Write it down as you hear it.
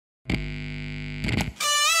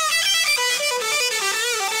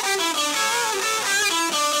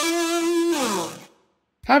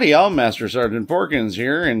Howdy y'all, Master Sergeant Porkins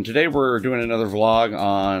here, and today we're doing another vlog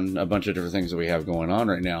on a bunch of different things that we have going on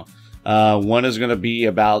right now. One is going to be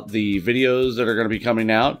about the videos that are going to be coming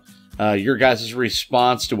out, your guys'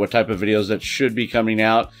 response to what type of videos that should be coming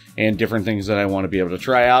out, and different things that I want to be able to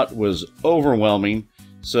try out was overwhelming,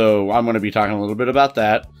 so I'm going to be talking a little bit about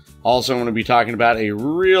that. Also, I'm going to be talking about a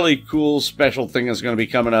really cool special thing that's going to be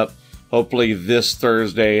coming up, hopefully this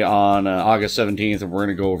Thursday on August 17th, and we're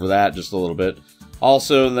going to go over that just a little bit.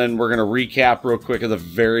 Also, then we're going to recap real quick at the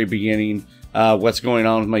very beginning what's going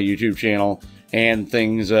on with my YouTube channel and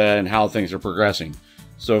things and how things are progressing.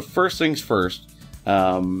 So first things first,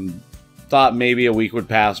 thought maybe a week would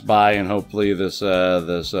pass by and hopefully this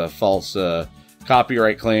false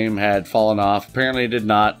copyright claim had fallen off. Apparently it did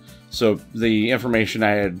not. So the information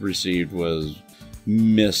I had received was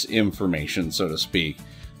misinformation, so to speak.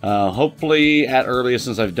 Hopefully at earliest,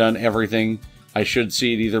 since I've done everything, I should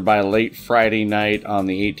see it either by late Friday night on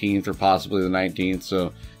the 18th or possibly the 19th,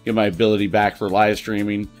 so get my ability back for live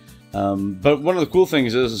streaming. But one of the cool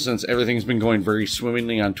things is, since everything's been going very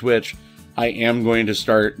swimmingly on Twitch, I am going to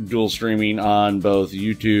start dual streaming on both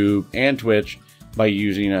YouTube and Twitch by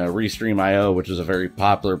using Restream.io, which is a very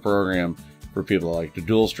popular program for people that like to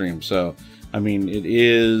dual stream. So, I mean, it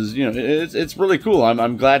is, you know, it's really cool.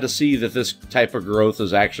 I'm glad to see that this type of growth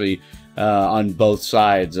is actually on both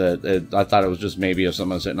sides. I thought it was just maybe if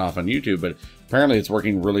someone's sitting off on YouTube, but apparently it's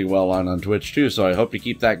working really well on Twitch too. So I hope to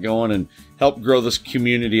keep that going and help grow this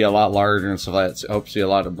community a lot larger and stuff like that. I hope to see a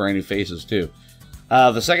lot of brand new faces too.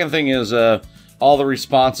 The second thing is all the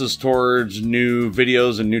responses towards new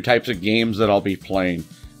videos and new types of games that I'll be playing.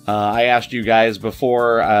 I asked you guys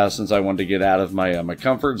before, since I wanted to get out of my my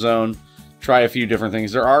comfort zone, try a few different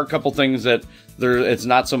things. There are a couple things that it's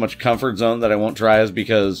not so much comfort zone that I won't try, is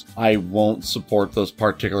because I won't support those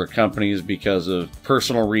particular companies because of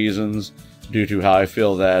personal reasons, due to how I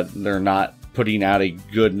feel that they're not putting out a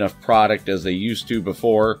good enough product as they used to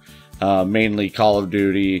before. Mainly Call of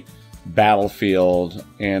Duty, Battlefield,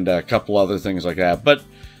 and a couple other things like that. But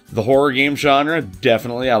the horror game genre,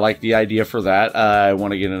 definitely, I like the idea for that. I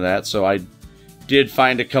want to get into that, so I did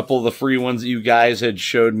find a couple of the free ones that you guys had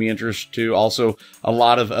showed me interest to. Also, a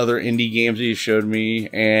lot of other indie games that you showed me,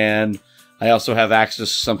 and I also have access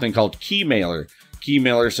to something called Keymailer.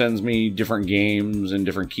 Keymailer sends me different games and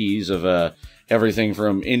different keys of everything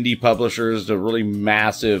from indie publishers to really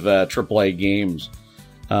massive AAA games.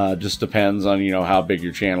 Just depends on, you know, how big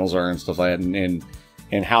your channels are and stuff like that,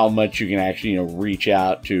 and how much you can actually, you know, reach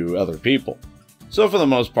out to other people. So for the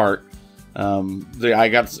most part, I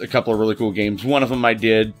got a couple of really cool games. One of them I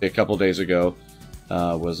did a couple days ago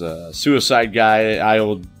was a Suicide Guy. I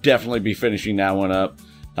will definitely be finishing that one up.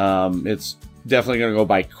 It's definitely going to go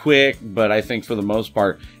by quick, but I think for the most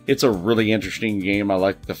part, it's a really interesting game. I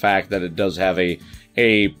like the fact that it does have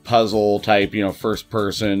a puzzle type, you know, first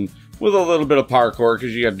person with a little bit of parkour,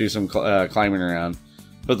 because you got to do some climbing around.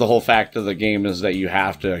 But the whole fact of the game is that you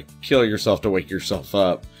have to kill yourself to wake yourself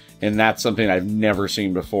up. And that's something I've never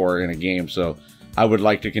seen before in a game, so I would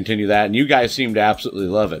like to continue that. And you guys seem to absolutely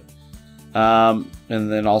love it. And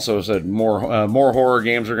then also said more horror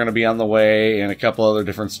games are going to be on the way, and a couple other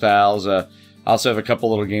different styles. I also have a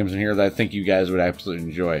couple little games in here that I think you guys would absolutely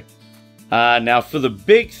enjoy. Now for the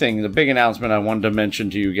big thing, the big announcement I wanted to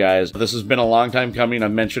mention to you guys. This has been a long time coming.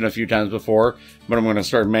 I've mentioned a few times before, but I'm going to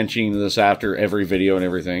start mentioning this after every video and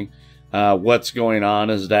everything. What's going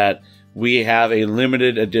on is that we have a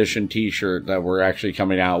limited edition t-shirt that we're actually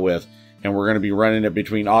coming out with, and we're going to be running it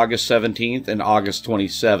between August 17th and August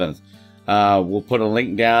 27th. We'll put a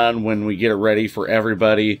link down when we get it ready for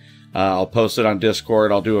everybody. I'll post it on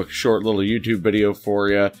Discord. I'll do a short little YouTube video for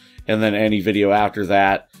you, and then any video after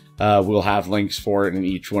that, we'll have links for it in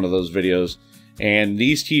each one of those videos. And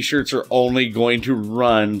these t-shirts are only going to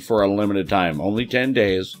run for a limited time, only 10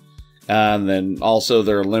 days. And then also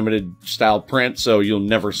they're limited style print, so you'll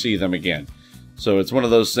never see them again. So it's one of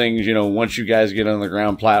those things, you know, once you guys get on the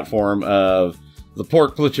ground platform of the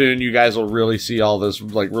Pork Platoon, you guys will really see all this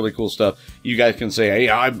like really cool stuff. You guys can say, hey,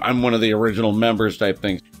 I'm one of the original members type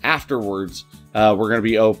things. Afterwards, we're going to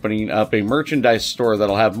be opening up a merchandise store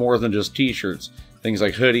that'll have more than just t-shirts. Things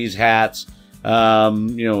like hoodies, hats,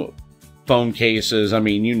 you know, phone cases. I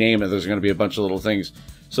mean, you name it, there's going to be a bunch of little things.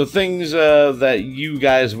 So things that you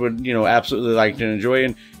guys would, you know, absolutely like to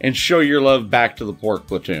enjoy and show your love back to the Pork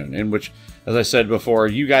Platoon. In which, as I said before,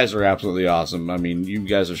 you guys are absolutely awesome. I mean, you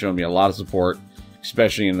guys have shown me a lot of support,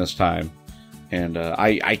 especially in this time. And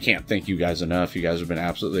I can't thank you guys enough. You guys have been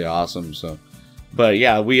absolutely awesome. So, but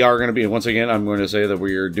yeah, we are going to be, once again, I'm going to say that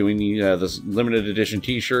we are doing this limited edition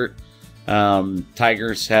t-shirt.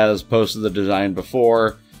 Tigers has posted the design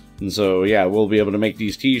before. And so, yeah, we'll be able to make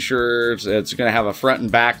these t-shirts. It's going to have a front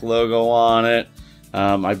and back logo on it.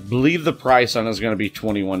 I believe the price on it is going to be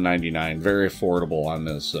 $21.99. Very affordable on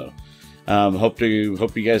this. So, hope you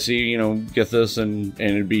guys see, get this, and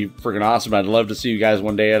it'd be freaking awesome. I'd love to see you guys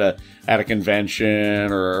one day at a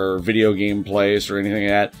convention or video game place or anything like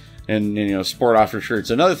that, and sport off your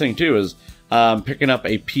shirts. Another thing too is picking up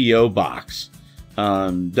a PO box.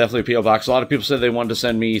 Definitely a PO box. A lot of people said they wanted to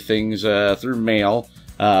send me things through mail,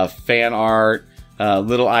 fan art,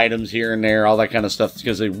 little items here and there, all that kind of stuff,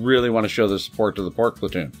 because they really want to show their support to the Pork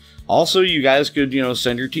Platoon. Also, you guys could,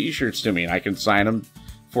 send your t-shirts to me, and I can sign them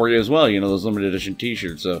for you as well, those limited edition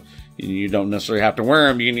t-shirts. So you don't necessarily have to wear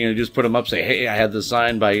them. You can, just put them up, say, hey, I had this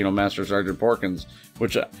signed by, Master Sergeant Porkins,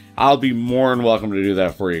 which I'll be more than welcome to do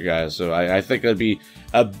that for you guys. So I think that'd be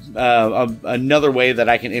another way that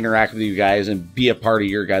I can interact with you guys and be a part of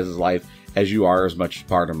your guys' life as you are as much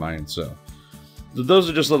part of mine. So those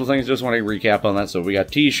are just little things. Just want to recap on that. So we got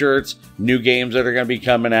t-shirts, new games that are going to be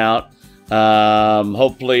coming out.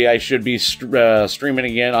 Hopefully I should be streaming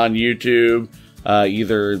again on YouTube,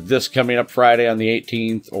 either this coming up Friday on the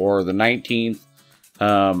 18th or the 19th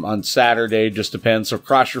on Saturday. Just depends. So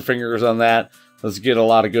cross your fingers on that. Let's get a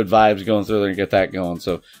lot of good vibes going through there and get that going.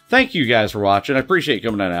 So thank you guys for watching. I appreciate you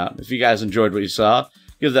coming on out. If you guys enjoyed what you saw,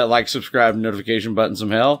 give that like, subscribe, and notification button some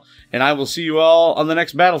hell. And I will see you all on the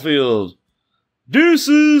next battlefield.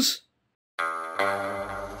 Deuces!